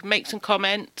look, make some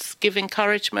comments, give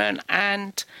encouragement,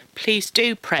 and please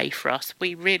do pray for us.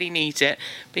 We really need it,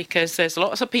 because there's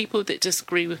lots of people that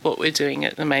disagree with what we're doing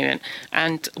at the moment,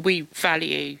 and we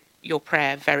value your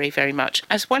prayer very, very much,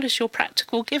 as well as your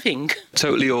practical giving.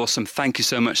 Totally awesome. Thank you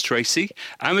so much, Tracy.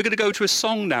 And we're going to go to a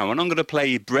song now, and I'm going to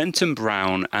play Brenton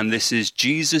Brown, and this is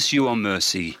Jesus, You Are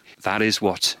Mercy. That is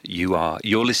what you are.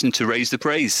 You're listening to Raise the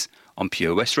Praise on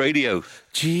Pure West Radio.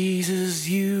 Jesus,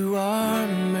 you are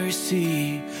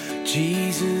mercy.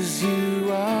 Jesus,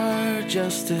 you are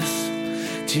justice.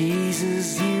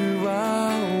 Jesus, you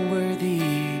are worthy.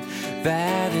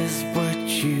 That is what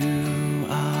you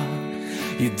are.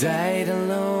 You died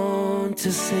alone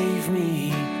to save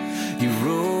me. You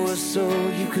rose so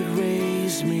you could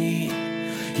raise me.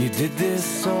 You did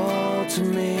this all to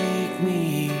make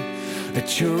me a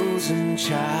chosen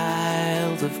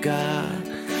child of God.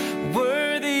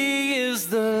 Worthy is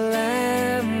the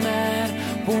Lamb that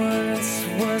once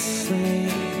was slain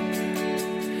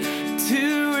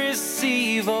to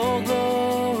receive all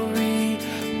glory,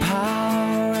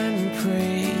 power, and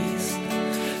praise.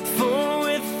 For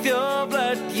with your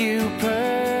blood you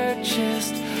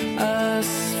purchased us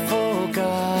for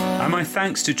God. And my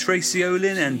thanks to Tracy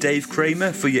Olin and Dave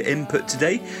Kramer for your input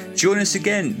today. Join us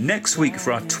again next week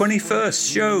for our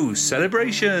 21st show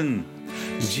celebration.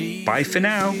 Bye for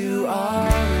now. You are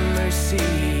mercy.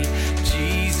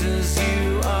 Jesus,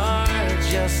 you are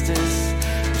justice.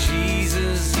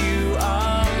 Jesus, you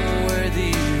are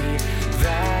worthy.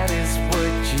 That is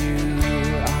what you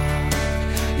are.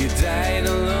 You died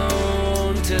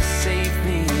alone to save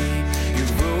me. You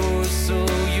rose so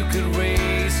you could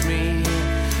raise me.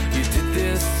 You did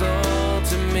this all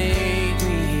to make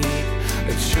me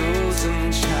a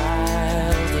chosen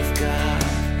child of God.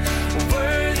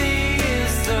 Worthy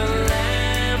is the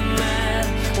Lamb that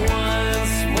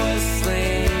once was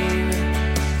slain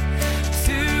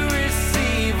to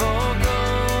receive all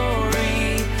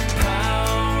glory,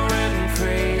 power, and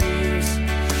praise.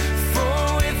 For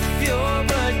with your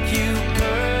blood you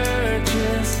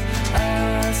purchased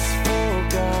us for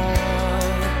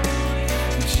God.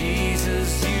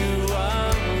 Jesus, you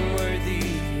are worthy.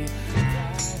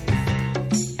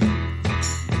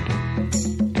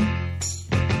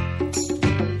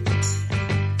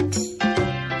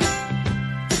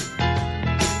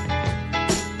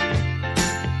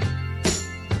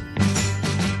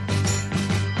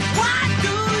 Why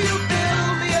do you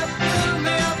build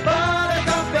me a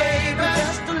buttercup, baby,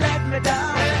 just to let me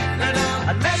down?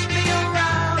 And mess me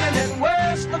around, and then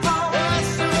worst of all,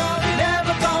 you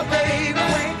never thought, baby,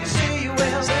 when you say you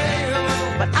will.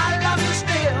 But I love you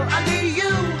still, I need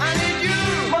you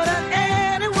more than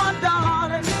anyone,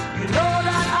 darling. You know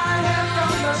that I have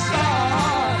from the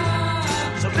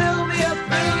start. So build me a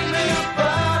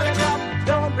buttercup,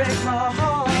 don't break my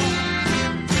heart.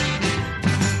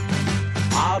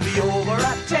 I'll be over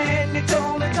at 10, you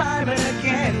told me time and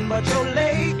again, but you're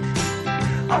late.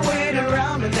 I wait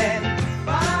around and then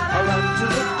I run to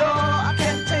the door, I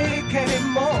can't take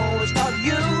anymore. It's not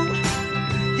you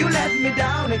let me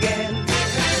down again.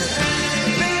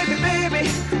 Baby,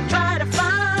 try to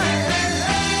find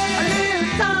a little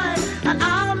time and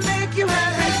I'll make you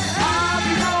happy. I'll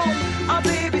be home, I'll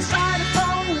be beside the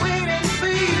phone waiting for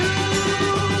you.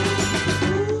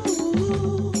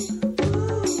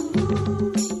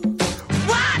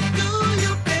 Why do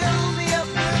you build me a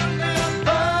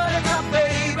buttercup,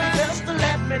 baby, just to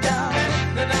let me down?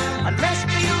 And mess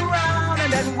me around,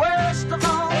 and then worst of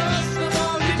all,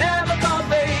 you never thought,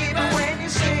 baby, when you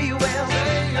say you will.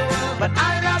 But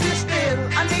I love you still,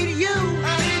 I need you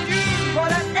more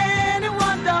than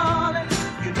anyone, darling.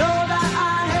 You know that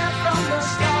I have from the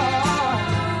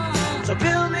start. So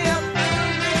build me up,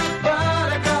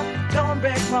 buttercup, don't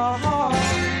break my heart.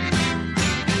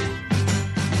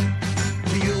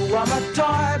 You are my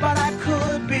toy, but I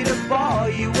could be the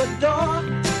boy you adore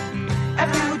if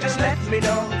you just let me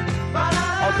know.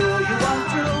 Although you are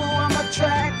true, I'm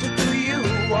attracted to you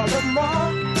all the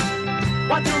more.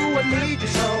 Why do I need you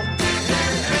so?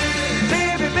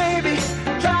 Baby,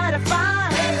 try to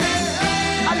find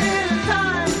a little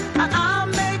time and I'll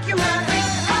make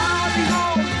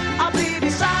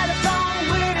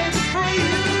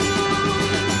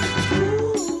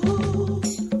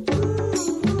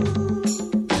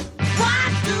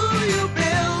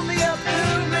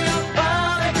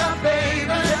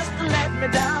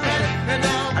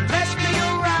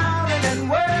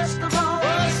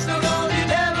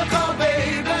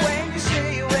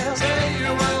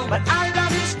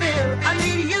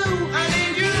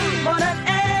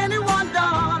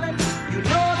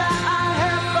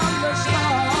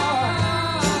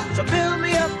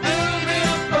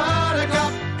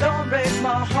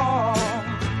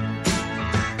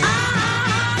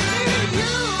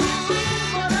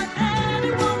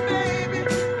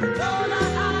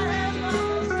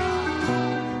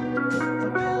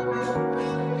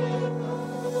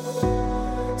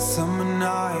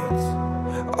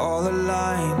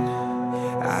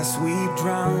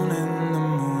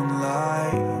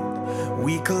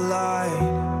a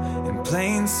light in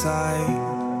plain sight.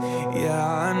 Yeah,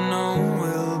 I know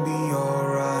we'll be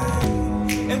alright.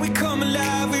 And we come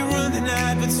alive, we run the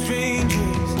night with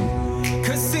strangers.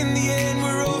 'Cause in the end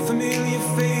we're all familiar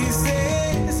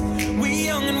faces. We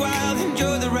young and wild,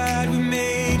 enjoy the ride, we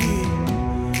made it.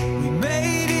 We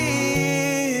made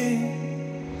it.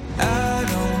 I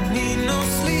don't need no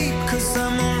sleep, 'cause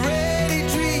I'm already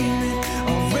dreaming,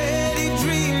 already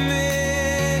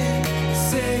dreaming.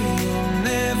 Say you'll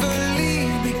never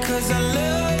leave, because I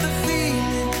love the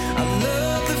feeling, I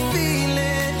love the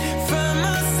feeling. Find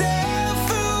myself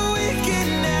a wicked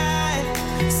night,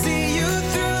 see you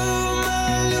through my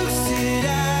lucid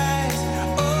eyes.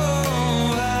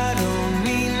 Oh, I don't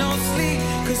need no sleep,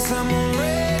 'cause I'm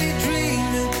already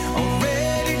dreaming,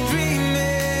 already dreaming.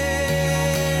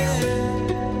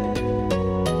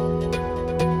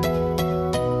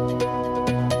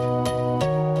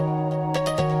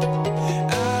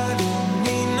 I don't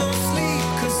need no sleep,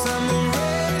 'cause I'm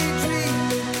already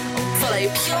dreaming. Follow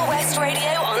Pure West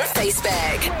Radio on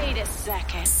Facebook. Wait a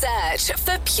second. Search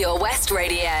for Pure West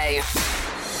Radio.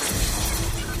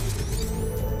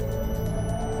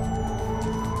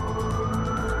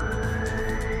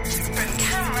 From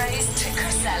Camrose to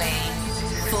Cresselly.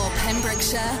 For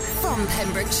Pembrokeshire, from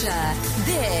Pembrokeshire,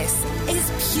 this is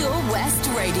Pure West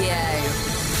Radio.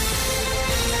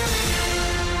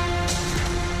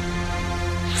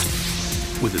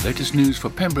 With the latest news for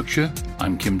Pembrokeshire,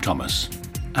 I'm Kim Thomas.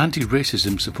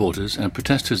 Anti-racism supporters and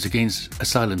protesters against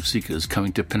asylum seekers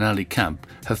coming to Penally Camp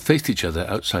have faced each other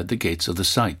outside the gates of the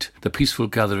site. The peaceful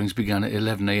gatherings began at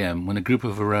 11 a.m. when a group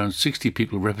of around 60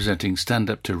 people representing Stand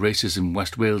Up to Racism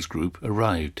West Wales group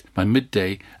arrived. By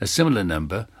midday, a similar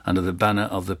number, under the banner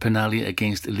of the Penally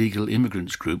Against Illegal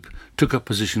Immigrants group, took up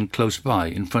position close by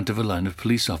in front of a line of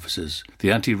police officers.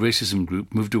 The anti-racism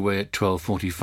group moved away at 12:45.